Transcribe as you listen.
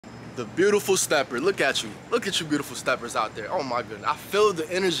The beautiful stepper. Look at you. Look at you beautiful steppers out there. Oh my goodness. I feel the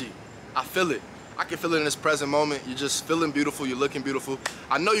energy. I feel it. I can feel it in this present moment. You're just feeling beautiful. You're looking beautiful.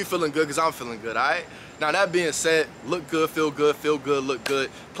 I know you're feeling good because I'm feeling good, all right? Now, that being said, look good, feel good, look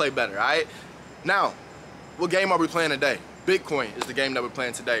good, play better, all right? Now, what game are we playing today? Bitcoin is the game that we're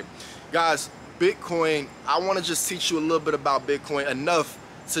playing today. Guys, Bitcoin, I want to just teach you a little bit about Bitcoin, enough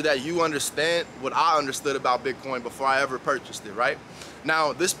so that you understand what I understood about Bitcoin before I ever purchased it, right?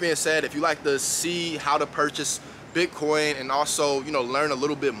 Now, this being said, if you like to see how to purchase Bitcoin and also, you know, learn a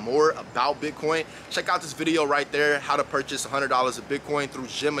little bit more about Bitcoin, check out this video right there, how to purchase $100 of Bitcoin through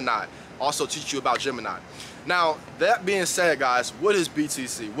Gemini. Also teach you about Gemini. Now, that being said, guys, what is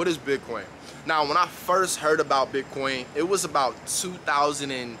BTC? What is Bitcoin? Now, when I first heard about Bitcoin, it was about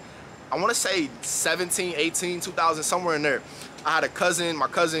 2000 and I want to say 17, 18, 2000, somewhere in there. I had a cousin, my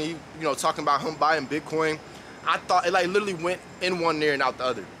cousin, you know, talking about him buying Bitcoin. I thought it like literally went in one ear and out the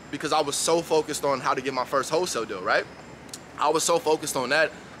other because I was so focused on how to get my first wholesale deal, right? I was so focused on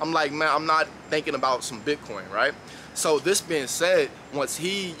that. I'm like, man, I'm not thinking about some Bitcoin, right? So this being said, once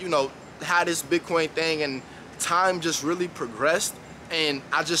he, you know, had this Bitcoin thing and time just really progressed and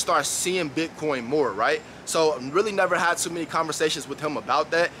I just started seeing Bitcoin more, right? So I really never had too many conversations with him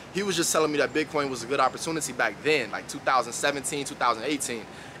about that. He was just telling me that Bitcoin was a good opportunity back then, like 2017, 2018.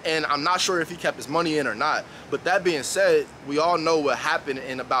 And I'm not sure if he kept his money in or not. But that being said, we all know what happened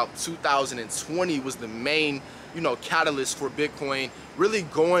in about 2020 was the main, you know, catalyst for Bitcoin really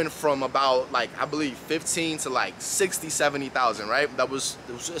going from about like, I believe 15 to like 60, 70,000, right?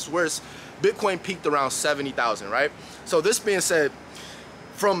 It's worse. Bitcoin peaked around 70,000, right? So this being said,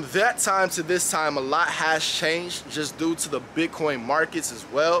 from that time to this time, a lot has changed just due to the Bitcoin markets as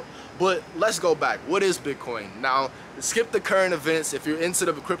well. But let's go back. What is Bitcoin? Now, skip the current events. If you're into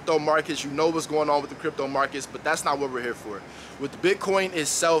the crypto markets, you know what's going on with the crypto markets, but that's not what we're here for. With Bitcoin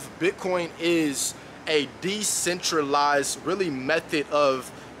itself, Bitcoin is a decentralized, really, method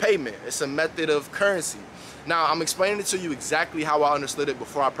of payment. It's a method of currency. Now, I'm explaining it to you exactly how I understood it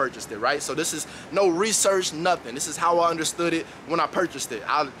before I purchased it, right? So this is no research, nothing. This is how I understood it when I purchased it.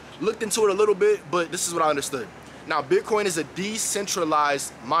 I looked into it a little bit, but this is what I understood. Now, Bitcoin is a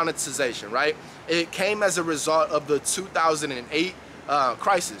decentralized monetization, right? It came as a result of the 2008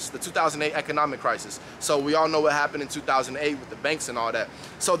 crisis, the 2008 economic crisis. So we all know what happened in 2008 with the banks and all that.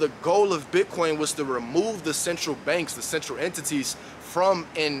 So the goal of Bitcoin was to remove the central banks, the central entities, from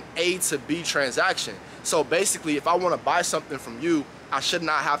an A to B transaction. So basically, if I want to buy something from you, I should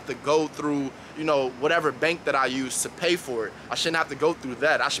not have to go through, you know, whatever bank that I use to pay for it. I shouldn't have to go through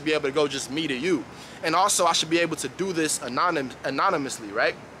that. I should be able to go just me to you. And also, I should be able to do this anonymously,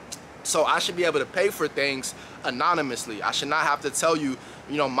 right? So I should be able to pay for things anonymously. I should not have to tell you,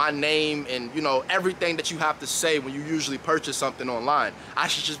 you know, my name and, you know, everything that you have to say when you usually purchase something online. I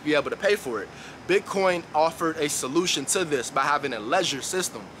should just be able to pay for it. Bitcoin offered a solution to this by having a ledger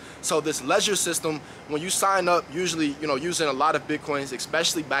system. So this ledger system, when you sign up, usually, you know, using a lot of Bitcoins,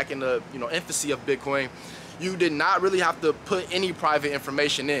 especially back in the, you know, infancy of Bitcoin, you did not really have to put any private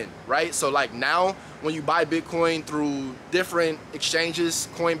information in, right? So like now, when you buy Bitcoin through different exchanges,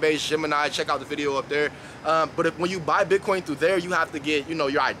 Coinbase, Gemini, check out the video up there. But when you buy Bitcoin through there, you have to get, you know,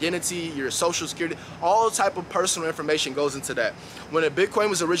 your identity, your social security, all type of personal information goes into that. When a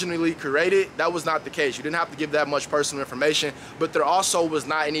Bitcoin was originally created, that was not the case. You didn't have to give that much personal information, but there also was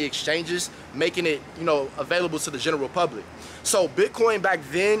not any exchanges making it, you know, available to the general public. So Bitcoin back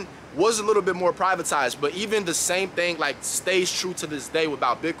then was a little bit more privatized, but even the same thing like stays true to this day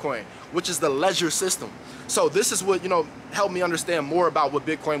without Bitcoin, which is the ledger system. So this is what, you know, helped me understand more about what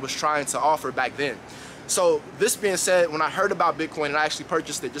Bitcoin was trying to offer back then. So this being said, when I heard about Bitcoin and I actually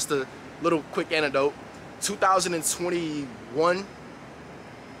purchased it, just a little quick anecdote, 2021,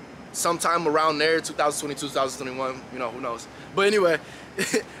 sometime around there, 2022, 2021, you know, who knows. But anyway,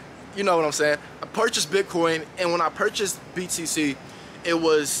 you know what I'm saying. I purchased Bitcoin, and when I purchased BTC, it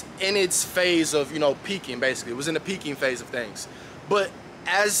was in its phase of, you know, peaking, basically. It was in the peaking phase of things. But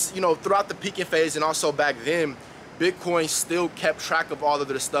as, you know, throughout the peaking phase and also back then, Bitcoin still kept track of all of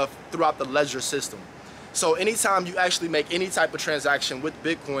their stuff throughout the ledger system. So anytime you actually make any type of transaction with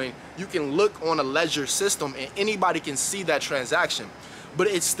Bitcoin, you can look on a ledger system and anybody can see that transaction. But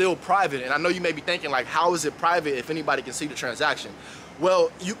it's still private. And I know you may be thinking, like, how is it private if anybody can see the transaction?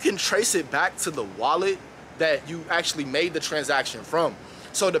 Well, you can trace it back to the wallet that you actually made the transaction from.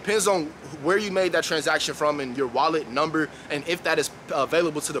 So it depends on where you made that transaction from and your wallet number and if that is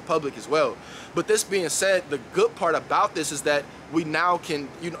available to the public as well. But this being said, the good part about this is that we now can,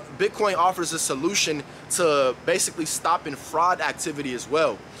 you know, Bitcoin offers a solution to basically stopping fraud activity as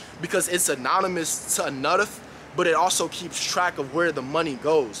well, because it's anonymous to enough but it also keeps track of where the money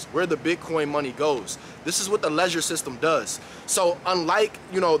goes, where the Bitcoin money goes. This is what the ledger system does. So unlike,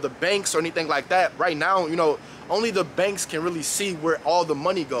 the banks or anything like that, right now, only the banks can really see where all the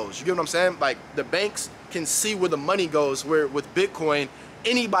money goes. You get what I'm saying? Like, the banks can see where the money goes, where with Bitcoin,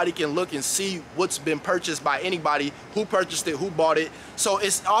 anybody can look and see what's been purchased by anybody, who purchased it, who bought it. So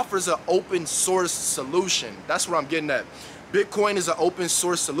it offers an open source solution. That's what I'm getting at. Bitcoin is an open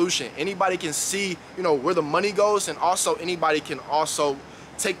source solution. Anybody can see, where the money goes, and also anybody can also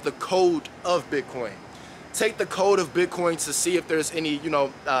take the code of Bitcoin. Take the code of Bitcoin to see if there's any,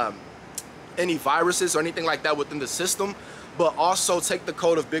 any viruses or anything like that within the system, but also take the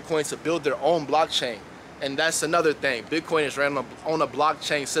code of Bitcoin to build their own blockchain. And that's another thing. Bitcoin is ran on a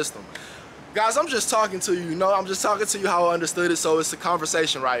blockchain system. Guys, I'm just talking to you, I'm just talking to you how I understood it, so it's a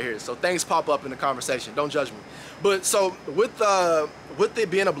conversation right here. So things pop up in the conversation, don't judge me. But so with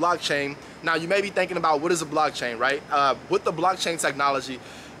it being a blockchain, now you may be thinking about what is a blockchain, right? With the blockchain technology,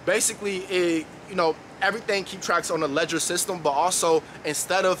 basically it, everything keep tracks on a ledger system, but also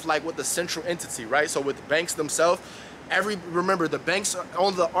instead of like with the central entity, right? So with banks themselves, remember the banks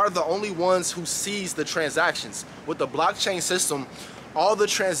are the only ones who sees the transactions. With the blockchain system, all the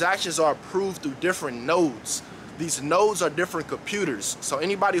transactions are approved through different nodes. These nodes are different computers. So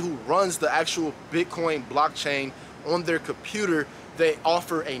anybody who runs the actual Bitcoin blockchain on their computer, they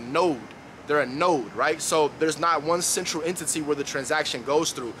offer a node. They're a node, right? So there's not one central entity where the transaction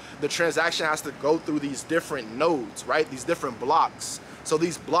goes through. The transaction has to go through these different nodes, right? These different blocks. So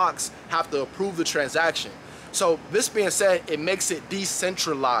these blocks have to approve the transaction. So this being said, it makes it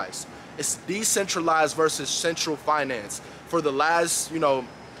decentralized. It's decentralized versus central finance. For the last,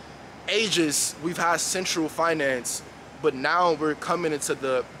 ages, we've had central finance, but now we're coming into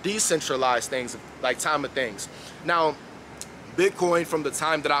the decentralized things, like time of things. Now, Bitcoin, from the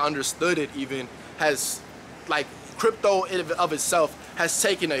time that I understood it even, has, like, crypto of itself has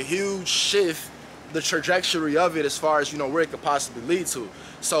taken a huge shift, the trajectory of it as far as, where it could possibly lead to.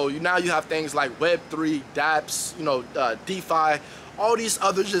 So now you have things like Web3, dApps, DeFi, all these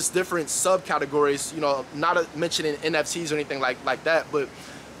other just different subcategories, not mentioning NFTs or anything like that, but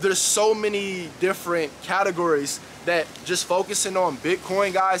there's so many different categories that just focusing on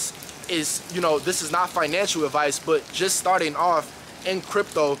Bitcoin, guys, is, this is not financial advice, but just starting off in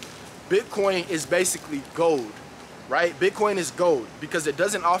crypto, Bitcoin is basically gold, right? Bitcoin is gold because it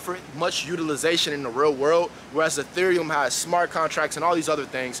doesn't offer much utilization in the real world, whereas Ethereum has smart contracts and all these other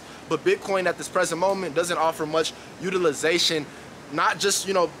things. But Bitcoin at this present moment doesn't offer much utilization, not just,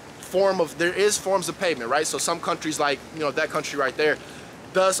 there is forms of payment, right? So some countries like, that country right there,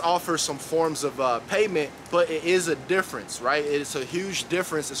 does offer some forms of payment, but it is a difference, right? It's a huge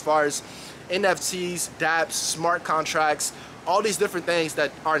difference as far as NFTs, dApps, smart contracts, all these different things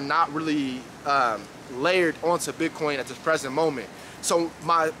that are not really layered onto Bitcoin at this present moment. So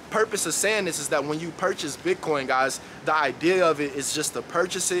my purpose of saying this is that when you purchase Bitcoin, guys, the idea of it is just to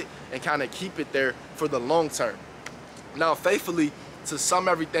purchase it and kind of keep it there for the long term. Now, faithfully, to sum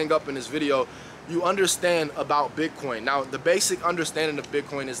everything up in this video, you understand about Bitcoin. Now, the basic understanding of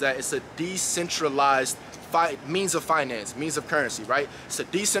Bitcoin is that it's a decentralized means of finance, means of currency, right? It's a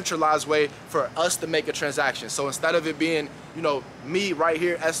decentralized way for us to make a transaction. So instead of it being, me right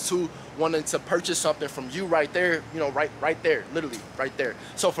here, S2, wanting to purchase something from you right there, right there, literally right there.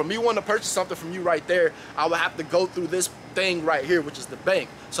 So for me wanting to purchase something from you right there, I would have to go through this thing right here, which is the bank.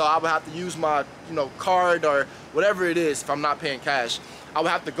 So I would have to use my, card or whatever it is if I'm not paying cash. I would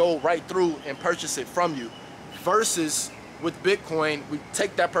have to go right through and purchase it from you. Versus with Bitcoin, we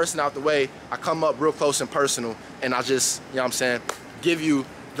take that person out the way, I come up real close and personal, and I just, give you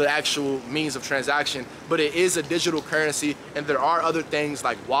the actual means of transaction. But it is a digital currency, and there are other things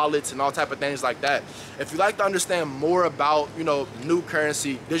like wallets and all type of things like that. If you'd like to understand more about, new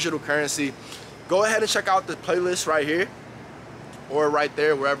currency, digital currency, go ahead and check out the playlist right here, or right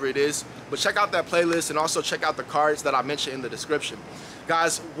there, wherever it is. But check out that playlist, and also check out the cards that I mentioned in the description.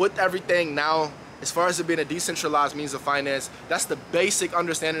 Guys, with everything now, as far as it being a decentralized means of finance, that's the basic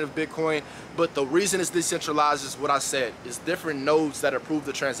understanding of Bitcoin. But the reason it's decentralized is what I said. It's different nodes that approve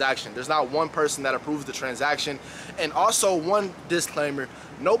the transaction. There's not one person that approves the transaction. And also, one disclaimer,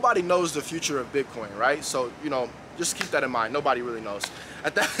 nobody knows the future of Bitcoin, right? So, just keep that in mind. Nobody really knows.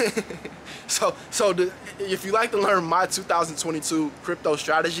 At that, if you like to learn my 2022 crypto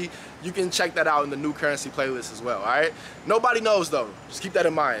strategy, you can check that out in the new currency playlist as well, all right? Nobody knows, though. Just keep that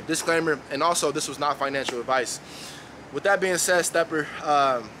in mind. Disclaimer, and also, this was not financial advice. With that being said, Stepper,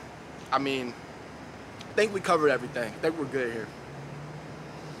 I think we covered everything. I think we're good here.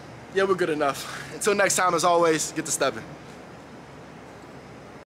 Yeah, we're good enough. Until next time, as always, get to stepping.